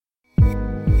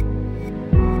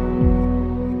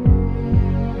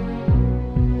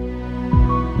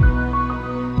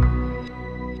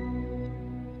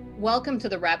Welcome to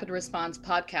the Rapid Response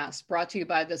Podcast, brought to you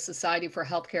by the Society for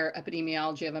Healthcare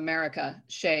Epidemiology of America,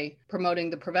 SHEA, promoting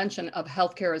the prevention of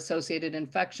healthcare-associated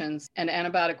infections and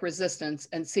antibiotic resistance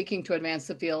and seeking to advance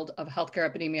the field of healthcare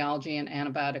epidemiology and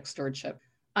antibiotic stewardship.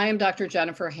 I am Dr.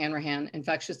 Jennifer Hanrahan,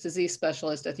 infectious disease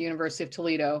specialist at the University of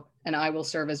Toledo, and I will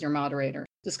serve as your moderator.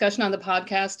 Discussion on the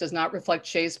podcast does not reflect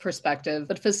SHEA's perspective,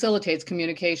 but facilitates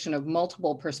communication of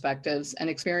multiple perspectives and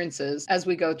experiences as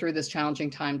we go through this challenging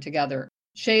time together.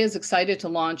 SHEA is excited to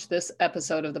launch this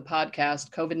episode of the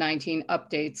podcast, COVID-19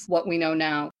 Updates, What We Know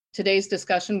Now. Today's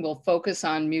discussion will focus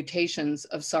on mutations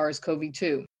of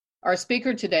SARS-CoV-2. Our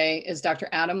speaker today is Dr.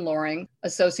 Adam Loring,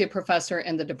 Associate Professor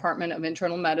in the Department of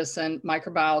Internal Medicine,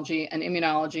 Microbiology and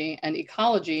Immunology, and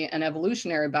Ecology and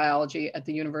Evolutionary Biology at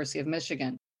the University of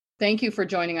Michigan. Thank you for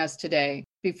joining us today.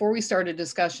 Before we start a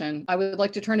discussion, I would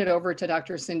like to turn it over to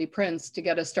Dr. Cindy Prince to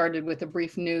get us started with a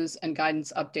brief news and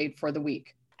guidance update for the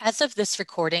week. As of this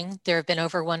recording, there have been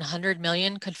over 100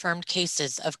 million confirmed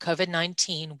cases of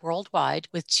COVID-19 worldwide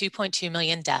with 2.2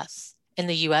 million deaths. In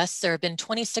the US, there have been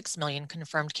 26 million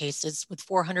confirmed cases with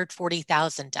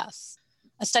 440,000 deaths.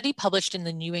 A study published in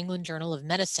the New England Journal of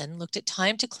Medicine looked at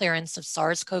time to clearance of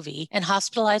SARS-CoV in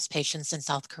hospitalized patients in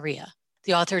South Korea.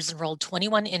 The authors enrolled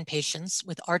 21 inpatients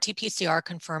with RT-PCR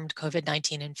confirmed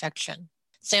COVID-19 infection.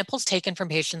 Samples taken from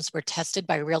patients were tested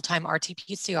by real-time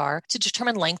RT-PCR to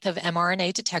determine length of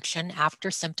mRNA detection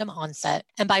after symptom onset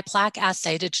and by plaque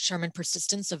assay to determine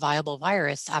persistence of viable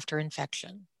virus after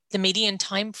infection. The median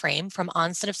time frame from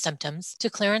onset of symptoms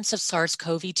to clearance of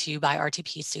SARS-CoV-2 by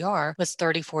RT-PCR was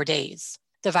 34 days.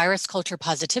 The virus culture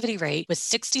positivity rate was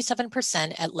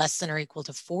 67% at less than or equal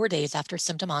to 4 days after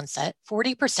symptom onset,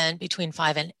 40% between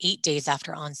 5 and 8 days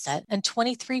after onset, and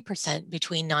 23%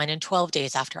 between 9 and 12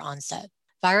 days after onset.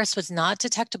 Virus was not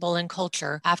detectable in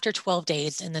culture after 12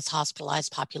 days in this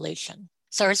hospitalized population.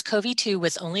 SARS-CoV-2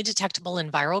 was only detectable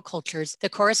in viral cultures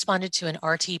that corresponded to an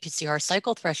RT-PCR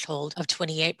cycle threshold of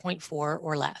 28.4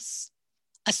 or less.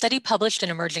 A study published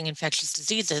in Emerging Infectious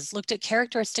Diseases looked at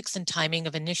characteristics and timing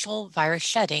of initial virus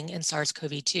shedding in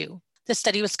SARS-CoV-2. The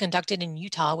study was conducted in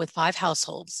Utah with 5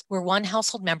 households, where one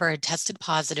household member had tested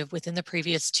positive within the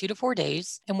previous 2 to 4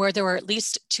 days, and where there were at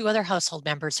least 2 other household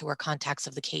members who were contacts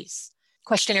of the case.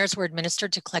 Questionnaires were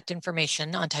administered to collect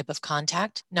information on type of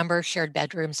contact, number of shared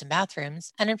bedrooms and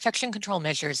bathrooms, and infection control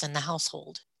measures in the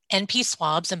household. NP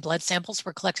swabs and blood samples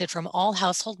were collected from all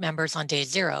household members on day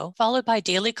 0, followed by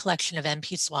daily collection of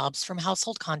NP swabs from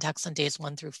household contacts on days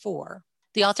 1 through 4.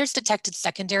 The authors detected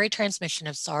secondary transmission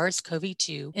of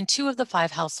SARS-CoV-2 in 2 of the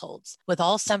 5 households, with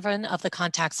all 7 of the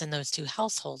contacts in those 2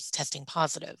 households testing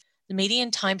positive. The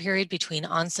median time period between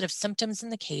onset of symptoms in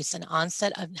the case and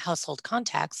onset of household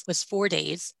contacts was 4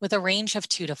 days, with a range of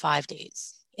 2 to 5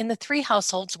 days. In the 3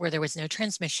 households where there was no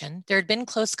transmission, there had been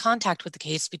close contact with the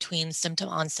case between symptom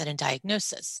onset and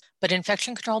diagnosis, but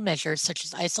infection control measures such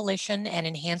as isolation and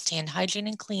enhanced hand hygiene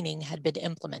and cleaning had been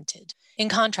implemented. In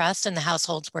contrast, in the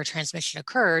households where transmission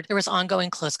occurred, there was ongoing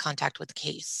close contact with the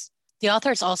case. The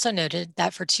authors also noted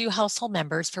that for 2 household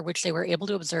members for which they were able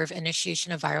to observe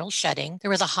initiation of viral shedding, there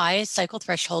was a high cycle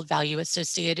threshold value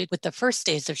associated with the first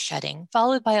days of shedding,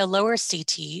 followed by a lower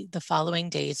CT the following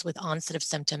days with onset of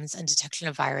symptoms and detection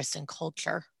of virus in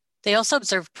culture. They also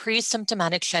observed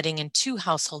pre-symptomatic shedding in 2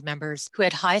 household members who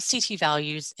had high CT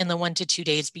values in the 1 to 2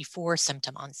 days before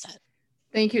symptom onset.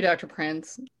 Thank you, Dr.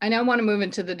 Prince. I now want to move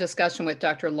into the discussion with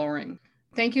Dr. Loring.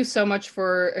 Thank you so much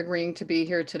for agreeing to be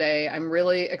here today. I'm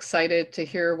really excited to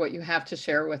hear what you have to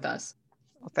share with us.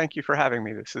 Well, thank you for having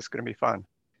me. This is going to be fun.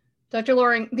 Dr.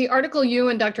 Loring, the article you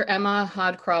and Dr. Emma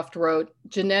Hodcroft wrote,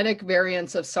 Genetic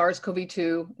Variants of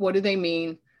SARS-CoV-2, What Do They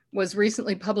Mean?, was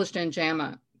recently published in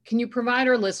JAMA. Can you provide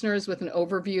our listeners with an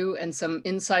overview and some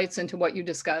insights into what you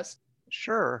discussed?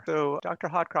 Sure. So Dr.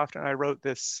 Hodcroft and I wrote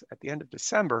this at the end of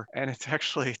December, and it's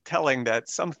actually telling that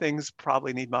some things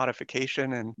probably need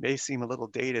modification and may seem a little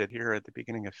dated here at the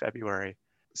beginning of February.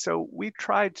 So we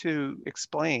tried to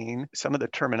explain some of the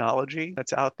terminology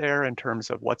that's out there in terms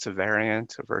of what's a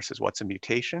variant versus what's a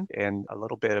mutation, and a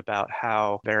little bit about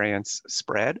how variants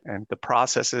spread and the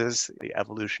processes, the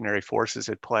evolutionary forces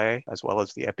at play, as well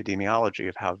as the epidemiology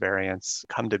of how variants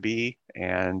come to be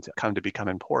and come to become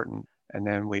important. And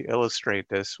then we illustrate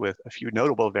this with a few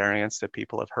notable variants that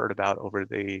people have heard about over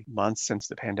the months since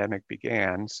the pandemic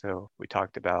began. So we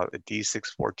talked about the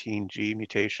D614G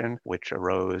mutation, which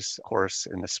arose, of course,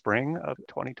 in the spring of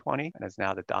 2020 and is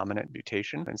now the dominant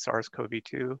mutation in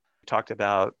SARS-CoV-2. Talked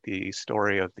about the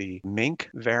story of the mink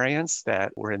variants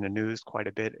that were in the news quite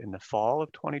a bit in the fall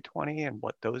of 2020 and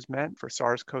what those meant for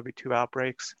SARS-CoV-2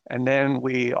 outbreaks. And then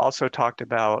we also talked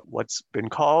about what's been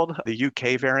called the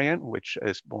UK variant, which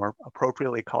is more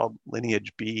appropriately called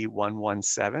lineage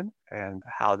B117, and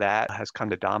how that has come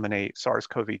to dominate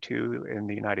SARS-CoV-2 in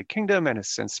the United Kingdom and has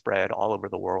since spread all over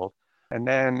the world. And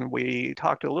then we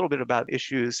talked a little bit about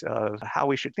issues of how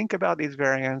we should think about these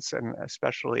variants and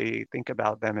especially think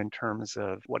about them in terms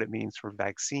of what it means for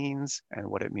vaccines and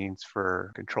what it means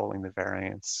for controlling the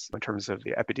variants in terms of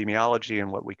the epidemiology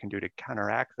and what we can do to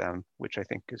counteract them, which I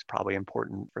think is probably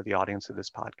important for the audience of this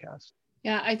podcast.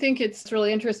 Yeah, I think it's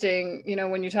really interesting,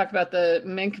 when you talk about the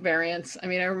mink variants. I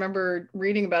remember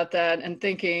reading about that and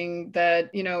thinking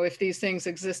that, if these things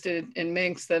existed in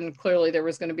minks, then clearly there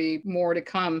was going to be more to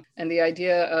come. And the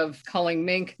idea of culling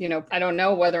mink, I don't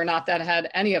know whether or not that had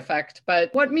any effect,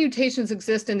 but what mutations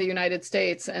exist in the United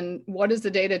States and what is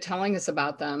the data telling us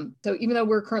about them? So even though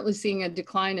we're currently seeing a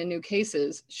decline in new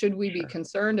cases, should we be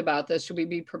concerned about this? Should we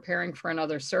be preparing for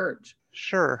another surge?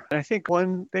 Sure. And I think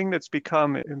one thing that's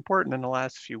become important in the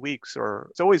last few weeks, or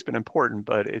it's always been important,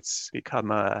 but it's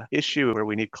become an issue where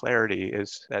we need clarity,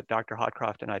 is that Dr.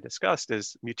 Hodcroft and I discussed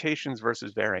is mutations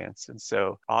versus variants. And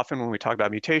so often when we talk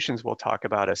about mutations, we'll talk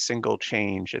about a single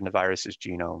change in the virus's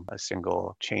genome, a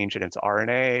single change in its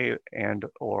RNA and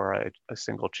or a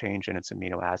single change in its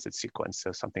amino acid sequence.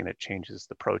 So something that changes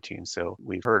the protein. So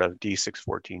we've heard of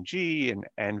D614G and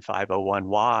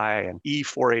N501Y and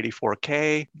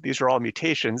E484K. These are all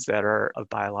mutations that are of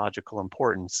biological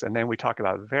importance. And then we talk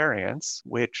about variants,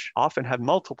 which often have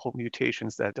multiple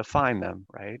mutations that define them,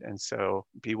 right? And so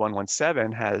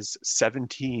B117 has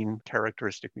 17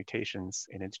 characteristic mutations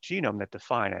in its genome that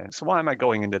define it. So why am I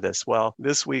going into this? Well,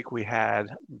 this week we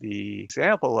had the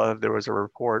example of, there was a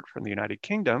report from the United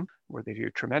Kingdom where they do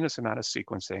a tremendous amount of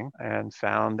sequencing and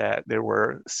found that there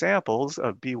were samples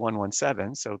of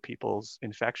B117, so people's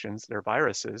infections, their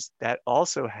viruses, that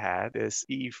also had this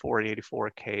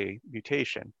E484K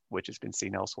mutation, which has been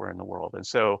seen elsewhere in the world. And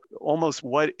so almost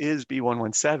what is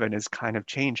B117 is kind of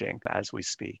changing as we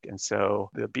speak. And so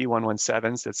the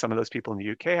B117s that some of those people in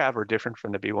the UK have are different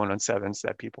from the B117s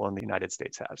that people in the United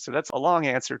States have. So that's a long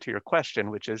answer to your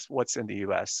question, which is what's in the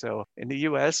US. So in the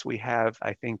US, we have,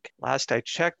 I think, last I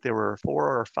checked, there were 400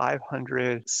 or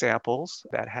 500 samples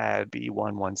that had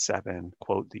B117,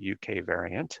 quote, the UK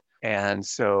variant. And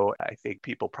so I think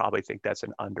people probably think that's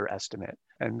an underestimate.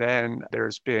 And then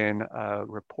there's been a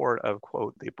report of,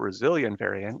 quote, the Brazilian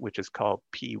variant, which is called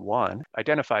P1,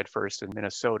 identified first in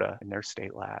Minnesota in their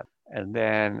state lab. And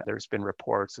then there's been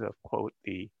reports of, quote,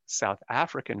 the South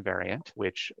African variant,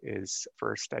 which is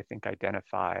first, I think,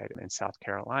 identified in South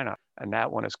Carolina. And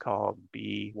that one is called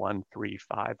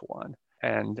B1351.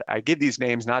 And I give these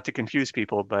names not to confuse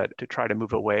people, but to try to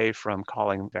move away from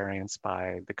calling variants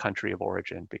by the country of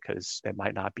origin, because it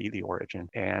might not be the origin.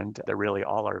 And they really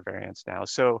all are variants now.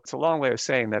 So it's a long way of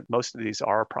saying that most of these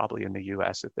are probably in the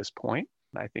US at this point.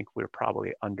 I think we're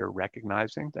probably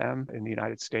under-recognizing them in the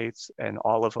United States, and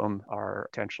all of them are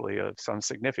potentially of some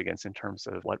significance in terms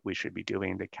of what we should be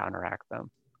doing to counteract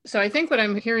them. So I think what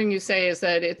I'm hearing you say is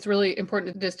that it's really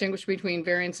important to distinguish between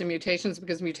variants and mutations,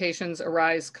 because mutations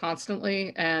arise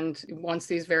constantly. And once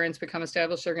these variants become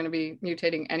established, they're going to be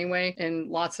mutating anyway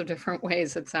in lots of different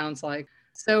ways, it sounds like.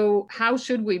 So how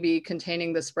should we be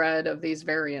containing the spread of these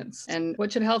variants? And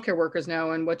what should healthcare workers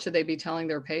know, and what should they be telling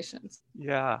their patients?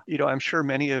 Yeah, I'm sure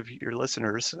many of your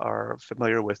listeners are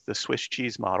familiar with the Swiss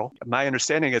cheese model. My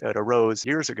understanding is that it arose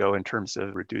years ago in terms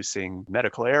of reducing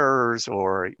medical errors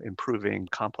or improving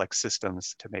complex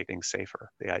systems to make things safer.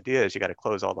 The idea is you got to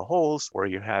close all the holes, or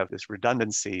you have this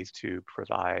redundancy to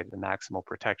provide the maximal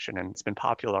protection. And it's been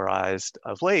popularized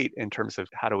of late in terms of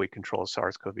how do we control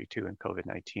SARS-CoV-2 and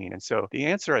COVID-19. And so the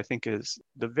answer, I think, is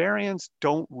the variants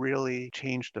don't really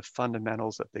change the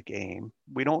fundamentals of the game.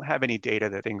 We don't have any data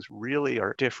that things really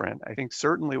are different. I think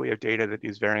certainly we have data that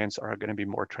these variants are going to be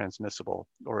more transmissible,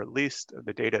 or at least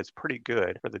the data is pretty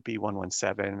good for the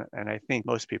B117. And I think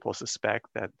most people suspect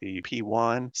that the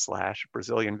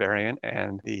P1/Brazilian variant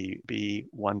and the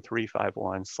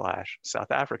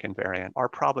B1351/South African variant are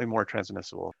probably more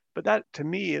transmissible. But that, to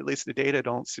me, at least the data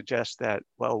don't suggest that,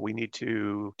 well, we need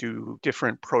to do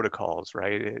different protocols,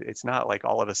 right? It's not like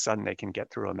all of a sudden they can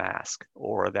get through a mask,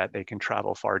 or that they can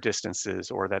travel far distances,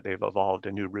 or that they've evolved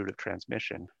a new route of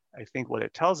transmission. I think what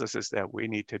it tells us is that we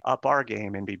need to up our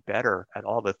game and be better at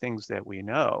all the things that we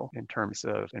know in terms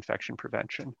of infection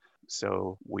prevention.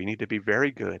 So we need to be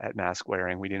very good at mask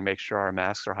wearing. We need to make sure our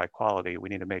masks are high quality. We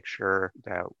need to make sure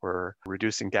that we're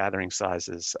reducing gathering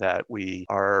sizes, that we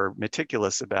are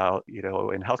meticulous about,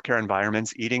 in healthcare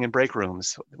environments, eating in break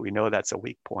rooms. We know that's a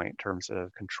weak point in terms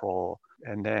of control.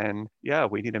 And then,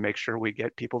 we need to make sure we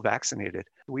get people vaccinated.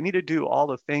 We need to do all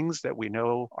the things that we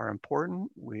know are important.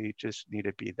 We just need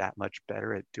to be that much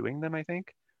better at doing them, I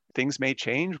think. Things may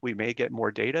change. We may get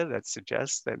more data that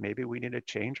suggests that maybe we need to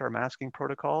change our masking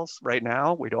protocols. Right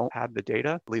now, we don't have the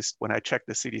data, at least when I checked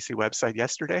the CDC website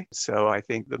yesterday. So I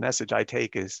think the message I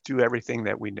take is do everything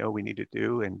that we know we need to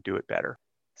do and do it better.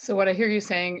 So what I hear you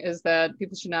saying is that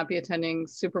people should not be attending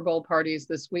Super Bowl parties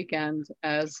this weekend,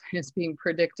 as is being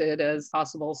predicted as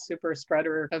possible super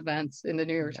spreader events in the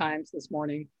New York Times this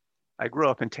morning. I grew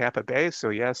up in Tampa Bay, so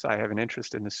yes, I have an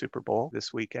interest in the Super Bowl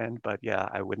this weekend, but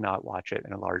I would not watch it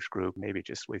in a large group, maybe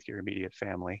just with your immediate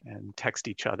family and text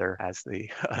each other as the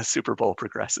Super Bowl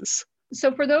progresses.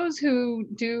 So for those who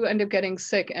do end up getting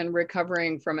sick and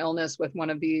recovering from illness with one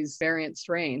of these variant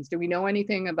strains, do we know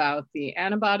anything about the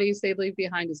antibodies they leave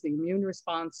behind? Is the immune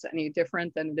response any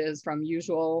different than it is from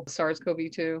usual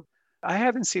SARS-CoV-2? I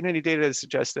haven't seen any data that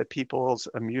suggests that people's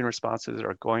immune responses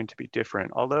are going to be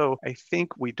different, although I think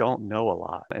we don't know a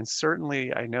lot. And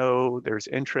certainly I know there's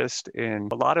interest in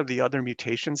a lot of the other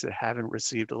mutations that haven't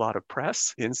received a lot of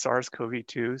press in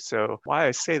SARS-CoV-2. So why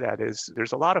I say that is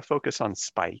there's a lot of focus on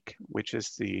spike, which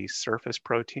is the surface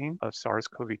protein of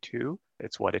SARS-CoV-2.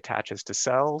 It's what attaches to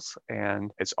cells, and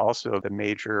it's also the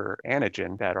major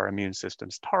antigen that our immune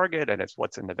systems target, and it's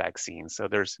what's in the vaccine. So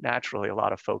there's naturally a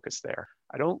lot of focus there.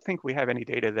 I don't think we have any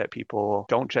data that people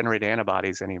don't generate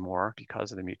antibodies anymore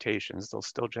because of the mutations. They'll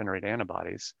still generate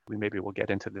antibodies. Maybe we'll get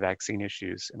into the vaccine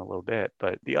issues in a little bit.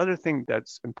 But the other thing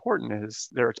that's important is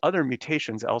there's other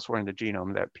mutations elsewhere in the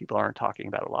genome that people aren't talking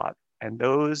about a lot. And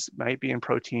those might be in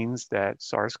proteins that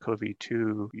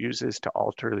SARS-CoV-2 uses to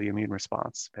alter the immune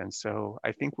response. And so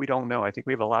I think we don't know. I think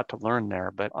we have a lot to learn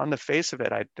there. But on the face of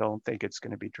it, I don't think it's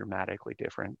going to be dramatically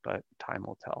different, but time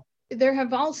will tell. There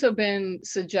have also been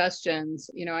suggestions,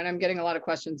 and I'm getting a lot of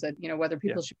questions that, whether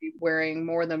people should be wearing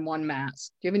more than one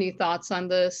mask. Do you have any thoughts on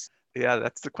this? Yeah,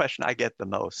 that's the question I get the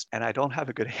most, and I don't have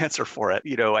a good answer for it.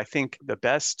 I think the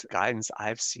best guidance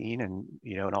I've seen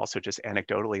and also just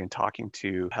anecdotally in talking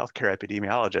to healthcare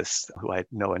epidemiologists who I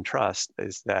know and trust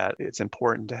is that it's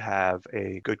important to have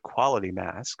a good quality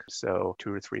mask. So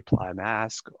 2 or 3 ply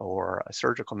mask or a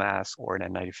surgical mask or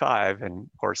an N95. And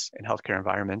of course, in healthcare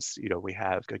environments, we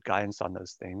have good guidance on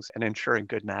those things and ensuring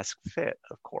good mask fit,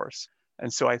 of course.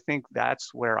 And so I think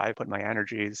that's where I put my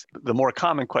energies. The more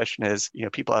common question is,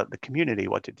 people out in the community,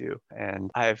 what to do. And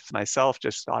I've myself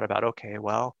just thought about, okay,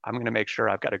 well, I'm going to make sure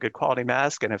I've got a good quality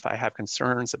mask. And if I have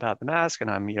concerns about the mask and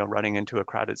I'm, running into a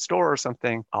crowded store or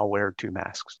something, I'll wear 2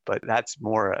 masks. But that's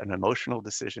more an emotional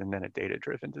decision than a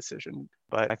data-driven decision.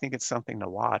 But I think it's something to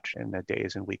watch in the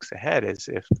days and weeks ahead is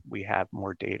if we have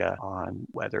more data on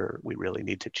whether we really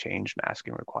need to change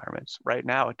masking requirements. Right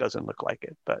now, it doesn't look like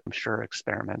it, but I'm sure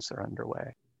experiments are underway.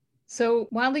 So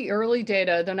while the early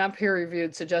data, though not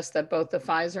peer-reviewed, suggests that both the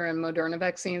Pfizer and Moderna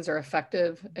vaccines are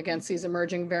effective against these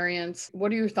emerging variants, what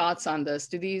are your thoughts on this?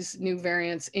 Do these new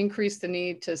variants increase the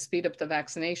need to speed up the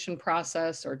vaccination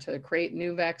process or to create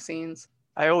new vaccines?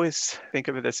 I always think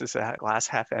of this as a glass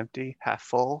half empty, half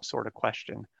full sort of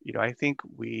question. I think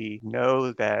we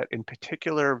know that in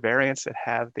particular variants that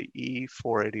have the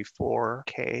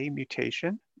E484K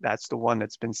mutation, that's the one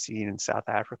that's been seen in South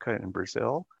Africa and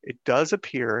Brazil. It does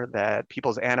appear that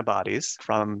people's antibodies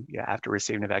from after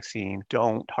receiving a vaccine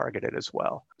don't target it as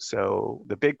well. So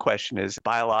the big question is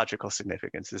biological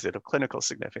significance. Is it of clinical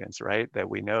significance, right? That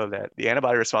we know that the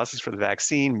antibody responses for the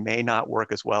vaccine may not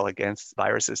work as well against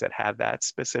viruses that have that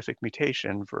specific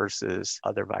mutation versus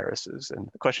other viruses. And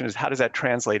the question is, how does that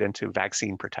translate into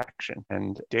vaccine protection?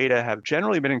 And data have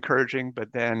generally been encouraging,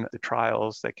 but then the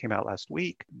trials that came out last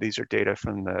week, these are data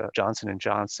from the Johnson &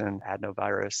 Johnson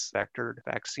adenovirus vectored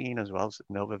vaccine, as well as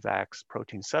the Novavax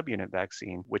protein subunit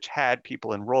vaccine, which had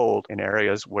people enrolled in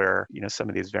areas where, some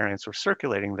of these variants were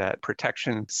circulating, that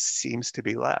protection seems to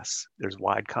be less. There's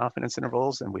wide confidence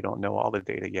intervals, and we don't know all the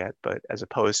data yet, but as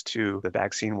opposed to the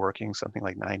vaccine working something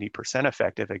like 90%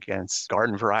 effective against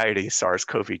garden variety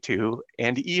SARS-CoV-2,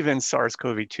 and even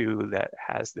SARS-CoV-2 that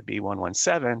has the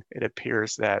B117, it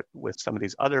appears that with some of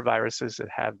these other viruses that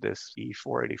have this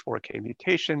E484K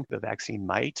mutation, the vaccine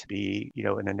might be,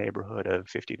 in the neighborhood of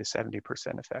 50 to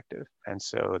 70% effective. And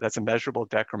so that's a measurable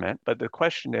decrement. But the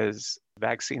question is,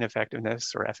 vaccine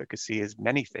effectiveness or efficacy is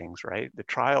many things, right? The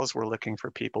trials were looking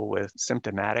for people with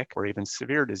symptomatic or even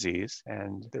severe disease,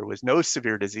 and there was no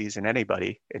severe disease in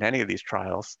anybody in any of these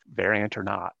trials, variant or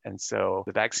not. And so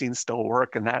the vaccines still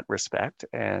work in that respect.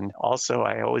 And also,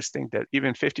 I always think that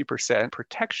even 50%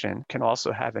 protection can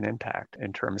also have an impact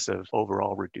in terms of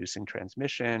overall reducing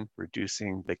transmission,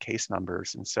 reducing the case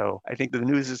numbers. And so I think the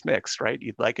news is mixed, right?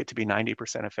 You'd like it to be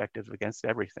 90% effective against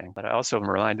everything. But I also am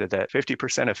reminded that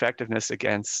 50% effectiveness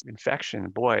against infection,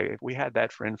 boy, if we had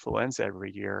that for influenza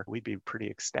every year, we'd be pretty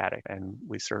ecstatic, and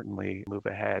we certainly move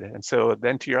ahead. And so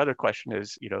then to your other question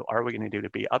is, are we going to do to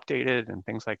be updated and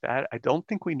things like that? I don't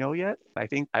think we know yet. I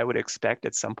think I would expect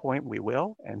at some point we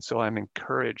will. And so I'm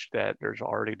encouraged that there's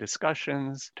already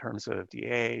discussions in terms of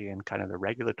DA and kind of the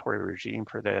regulatory regime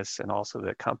for this, and also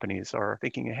that companies are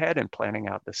thinking ahead and planning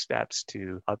out the steps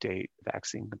to update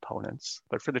vaccine components.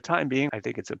 But for the time being, I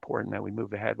think it's important that we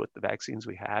move ahead with the vaccines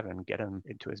we have and get them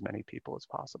into as many people as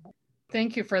possible.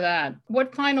 Thank you for that.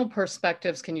 What final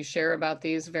perspectives can you share about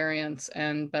these variants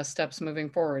and best steps moving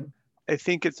forward? I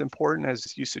think it's important,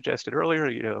 as you suggested earlier,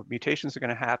 mutations are going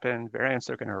to happen, variants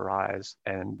are going to arise,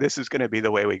 and this is going to be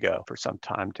the way we go for some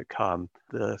time to come.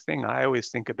 The thing I always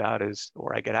think about is,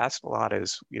 or I get asked a lot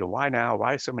is, why now?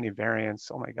 Why so many variants?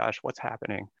 Oh my gosh, what's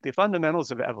happening? The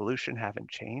fundamentals of evolution haven't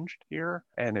changed here,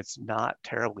 and it's not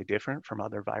terribly different from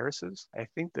other viruses. I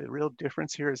think the real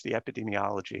difference here is the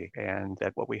epidemiology, and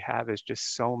that what we have is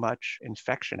just so much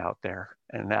infection out there,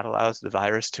 and that allows the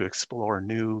virus to explore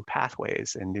new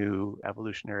pathways and new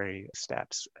evolutionary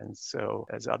steps. And so,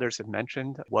 as others have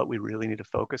mentioned, what we really need to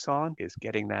focus on is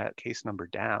getting that case number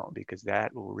down, because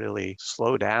that will really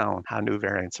slow down how new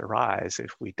variants arise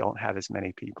if we don't have as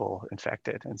many people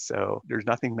infected. And so there's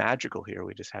nothing magical here.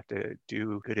 We just have to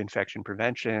do good infection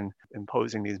prevention,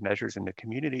 imposing these measures in the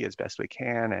community as best we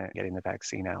can, and getting the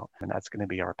vaccine out. And that's going to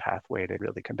be our pathway to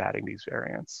really combating these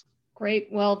variants. Great.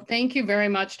 Well, thank you very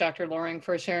much, Dr. Loring,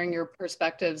 for sharing your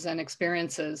perspectives and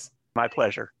experiences. My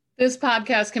pleasure. This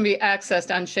podcast can be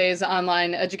accessed on SHEA's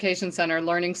online education center,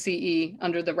 Learning CE,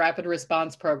 under the Rapid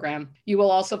Response Program. You will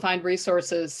also find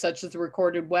resources such as the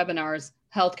recorded webinars,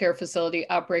 healthcare facility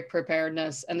outbreak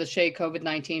preparedness, and the SHEA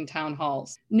COVID-19 town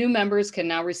halls. New members can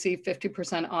now receive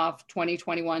 50% off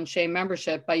 2021 SHEA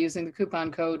membership by using the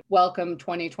coupon code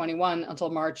WELCOME2021 until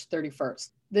March 31st.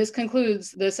 This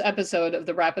concludes this episode of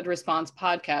the Rapid Response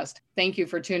Podcast. Thank you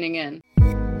for tuning in.